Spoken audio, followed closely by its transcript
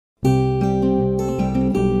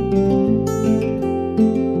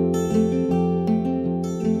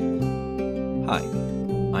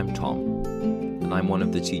one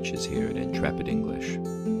of the teachers here at Intrepid English.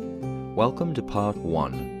 Welcome to part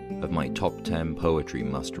 1 of my top 10 poetry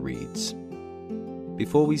must-reads.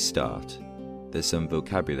 Before we start, there's some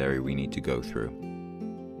vocabulary we need to go through.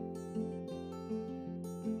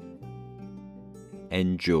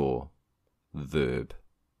 Endure, verb.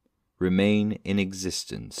 Remain in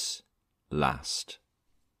existence, last.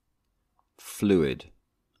 Fluid,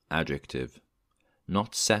 adjective.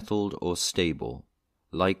 Not settled or stable,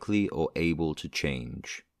 likely or able to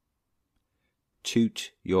change.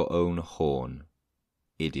 Toot your own horn,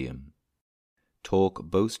 idiom. Talk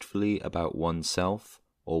boastfully about oneself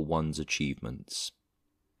or one's achievements.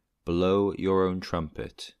 Blow your own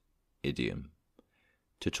trumpet, idiom.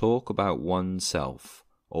 To talk about oneself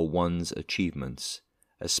or one's achievements,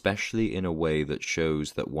 especially in a way that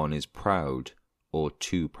shows that one is proud or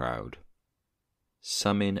too proud.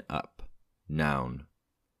 Summing up, noun.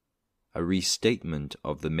 A restatement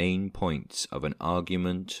of the main points of an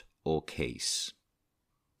argument or case.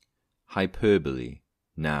 Hyperbole,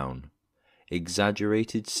 noun.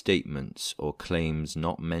 Exaggerated statements or claims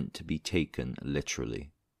not meant to be taken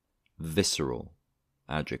literally. Visceral,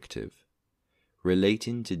 adjective.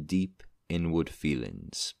 Relating to deep inward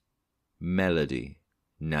feelings. Melody,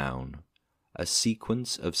 noun. A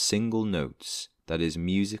sequence of single notes that is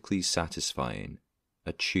musically satisfying,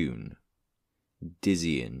 a tune.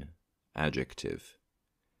 Dizzying, adjective.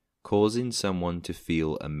 Causing someone to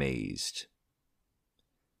feel amazed.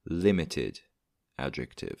 Limited,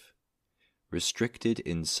 adjective. Restricted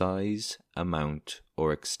in size, amount,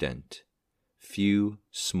 or extent. Few,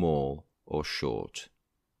 small, or short.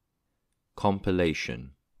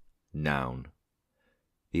 Compilation, noun.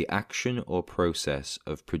 The action or process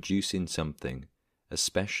of producing something,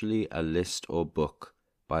 especially a list or book,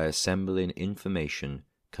 by assembling information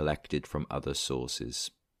collected from other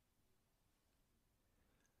sources.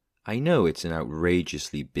 I know it's an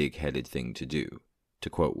outrageously big-headed thing to do,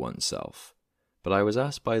 to quote oneself, but I was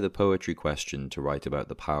asked by the Poetry Question to write about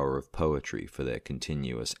the power of poetry for their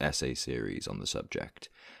continuous essay series on the subject,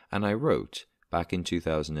 and I wrote, back in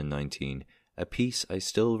 2019, a piece I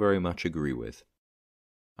still very much agree with.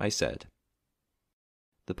 I said,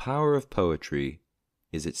 "The power of poetry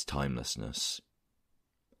is its timelessness.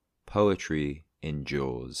 Poetry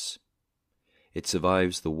endures. It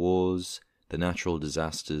survives the wars, the natural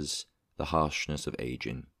disasters, the harshness of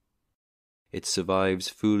aging. It survives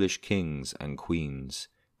foolish kings and queens,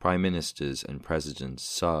 prime ministers and presidents,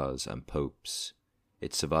 tsars and popes.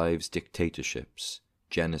 It survives dictatorships,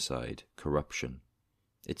 genocide, corruption.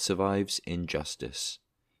 It survives injustice.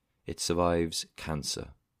 It survives cancer.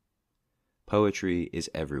 Poetry is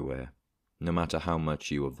everywhere, no matter how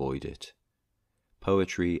much you avoid it.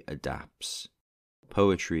 Poetry adapts.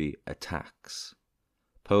 Poetry attacks.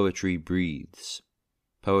 Poetry breathes.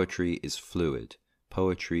 Poetry is fluid.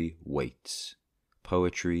 Poetry waits.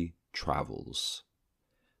 Poetry travels.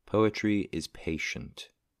 Poetry is patient.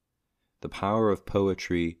 The power of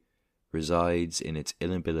poetry resides in its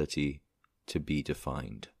inability to be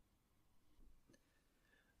defined."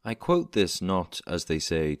 I quote this not, as they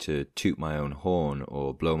say, to toot my own horn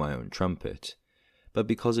or blow my own trumpet, but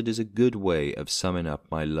because it is a good way of summing up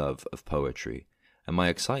my love of poetry, and my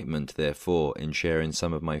excitement, therefore, in sharing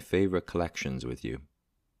some of my favourite collections with you.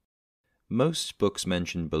 Most books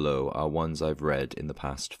mentioned below are ones I've read in the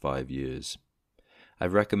past 5 years.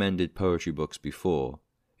 I've recommended poetry books before,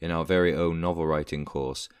 in our very own novel writing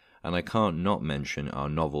course, and I can't not mention our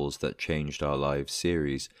Novels That Changed Our Lives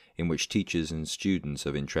series, in which teachers and students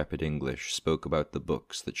of Intrepid English spoke about the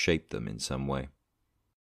books that shaped them in some way.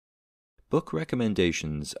 Book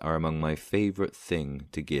recommendations are among my favourite thing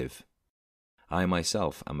to give. I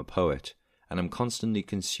myself am a poet, and am constantly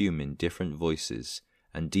consuming different voices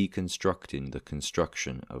and deconstructing the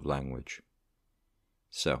construction of language.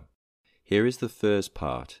 So, here is the first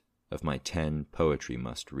part of my 10 poetry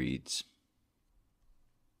must-reads.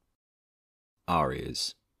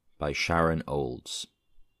 Arias by Sharon Olds.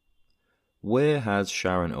 Where has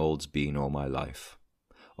Sharon Olds been all my life?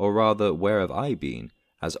 Or rather, where have I been,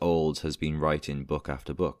 as Olds has been writing book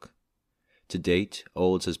after book? To date,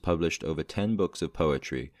 Olds has published over 10 books of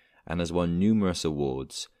poetry and has won numerous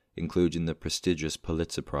awards, including the prestigious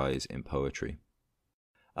Pulitzer Prize in Poetry.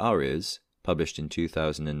 Arias, published in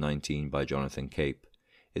 2019 by Jonathan Cape,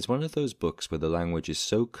 is one of those books where the language is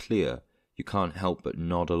so clear you can't help but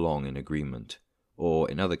nod along in agreement,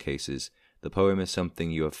 or, in other cases, the poem is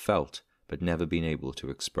something you have felt but never been able to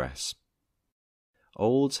express.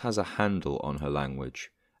 Olds has a handle on her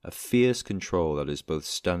language, a fierce control that is both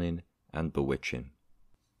stunning and bewitching.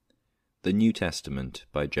 The New Testament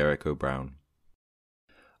by Jericho Brown.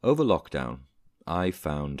 Over lockdown, I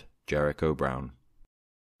found Jericho Brown.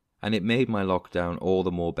 and it made my lockdown all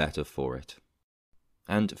the more better for it.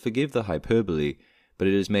 And forgive the hyperbole, but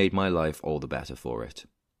it has made my life all the better for it.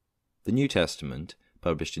 The New Testament,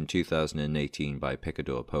 published in 2018 by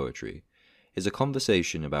Picador Poetry, is a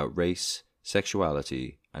conversation about race,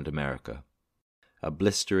 sexuality, and America. A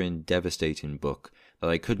blistering, devastating book that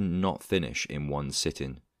I couldn't not finish in one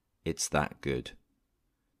sitting. It's that good.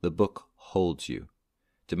 The book holds you,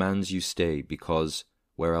 demands you stay because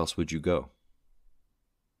where else would you go?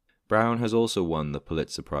 Brown has also won the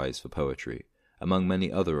Pulitzer Prize for Poetry, among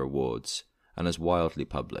many other awards, and has widely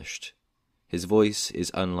published. His voice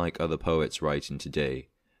is unlike other poets writing today,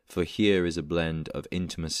 for here is a blend of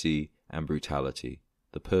intimacy and brutality,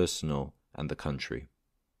 the personal and the country.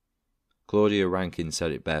 Claudia Rankine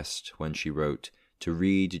said it best when she wrote, "To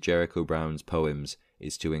read Jericho Brown's poems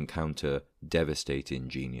is to encounter devastating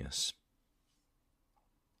genius."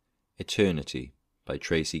 Eternity by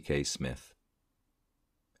Tracy K. Smith.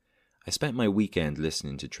 I spent my weekend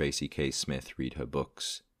listening to Tracy K. Smith read her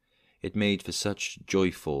books. It made for such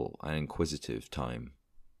joyful and inquisitive time.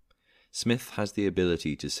 Smith has the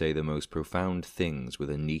ability to say the most profound things with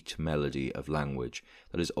a neat melody of language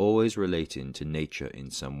that is always relating to nature in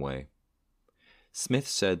some way. Smith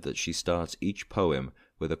said that she starts each poem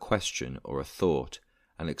with a question or a thought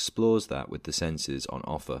and explores that with the senses on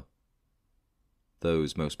offer.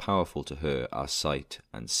 Those most powerful to her are sight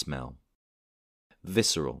and smell.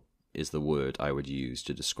 Visceral is the word I would use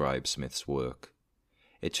to describe Smith's work.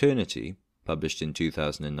 Eternity, published in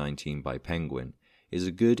 2019 by Penguin, is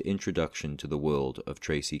a good introduction to the world of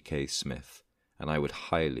Tracy K. Smith, and I would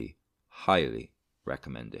highly, highly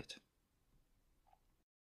recommend it.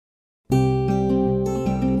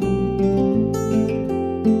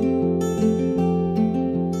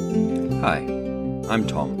 Hi, I'm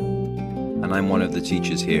Tom, and I'm one of the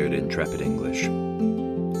teachers here at Intrepid English.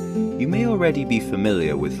 You may already be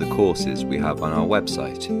familiar with the courses we have on our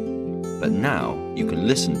website, but now you can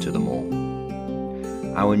listen to them all.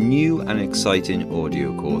 Our new and exciting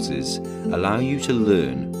audio courses allow you to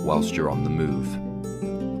learn whilst you're on the move.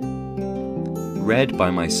 Read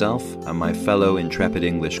by myself and my fellow Intrepid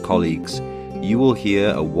English colleagues, you will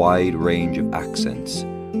hear a wide range of accents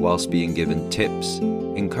whilst being given tips,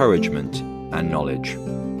 encouragement, and knowledge.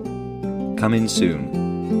 Come in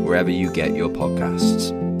soon, wherever you get your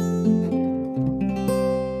podcasts.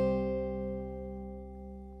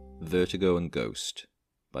 Vertigo and Ghost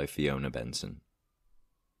by Fiona Benson.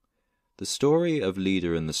 The story of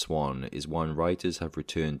Leader and the Swan is one writers have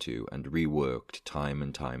returned to and reworked time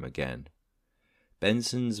and time again.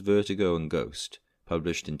 Benson's Vertigo and Ghost,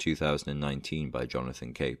 published in 2019 by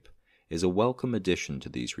Jonathan Cape, is a welcome addition to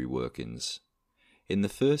these reworkings. In the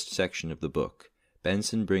first section of the book,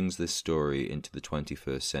 Benson brings this story into the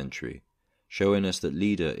 21st century, showing us that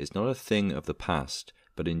Leader is not a thing of the past,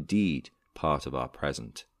 but indeed part of our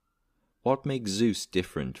present. What makes Zeus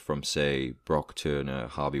different from, say, Brock Turner,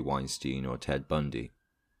 Harvey Weinstein, or Ted Bundy?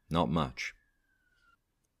 Not much.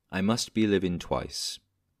 I Must Be Living Twice.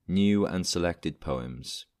 New and Selected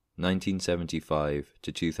Poems, 1975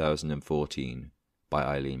 to 2014, by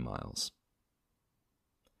Eileen Myles.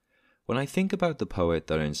 When I think about the poet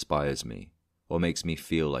that inspires me, or makes me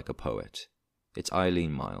feel like a poet, it's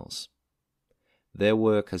Eileen Myles. Their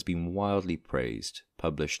work has been wildly praised,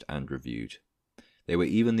 published, and reviewed. They were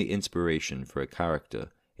even the inspiration for a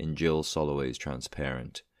character in Jill Soloway's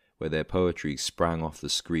Transparent, where their poetry sprang off the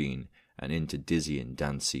screen and into dizzying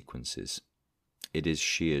dance sequences. It is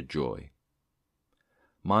sheer joy.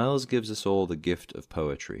 Myles gives us all the gift of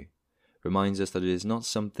poetry, reminds us that it is not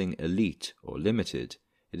something elite or limited,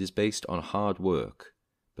 it is based on hard work,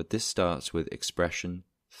 but this starts with expression,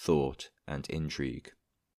 thought, and intrigue.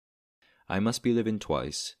 I Must Be Living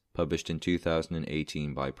Twice, published in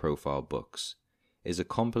 2018 by Profile Books, is a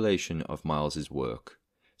compilation of Myles's work,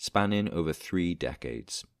 spanning over 3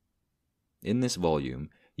 decades. In this volume,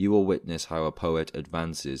 you will witness how a poet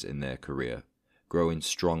advances in their career, growing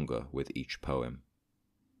stronger with each poem.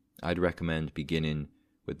 I'd recommend beginning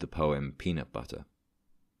with the poem Peanut Butter.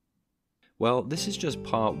 Well, this is just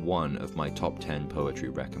part 1 of my top 10 poetry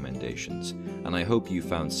recommendations, and I hope you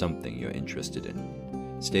found something you're interested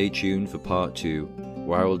in. Stay tuned for part 2,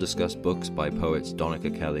 where I will discuss books by poets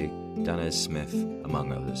Donica Kelly, Danez Smith,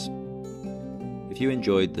 among others. If you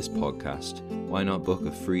enjoyed this podcast, why not book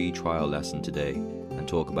a free trial lesson today and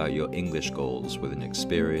talk about your English goals with an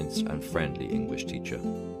experienced and friendly English teacher.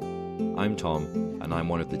 I'm Tom, and I'm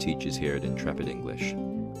one of the teachers here at Intrepid English.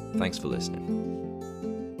 Thanks for listening.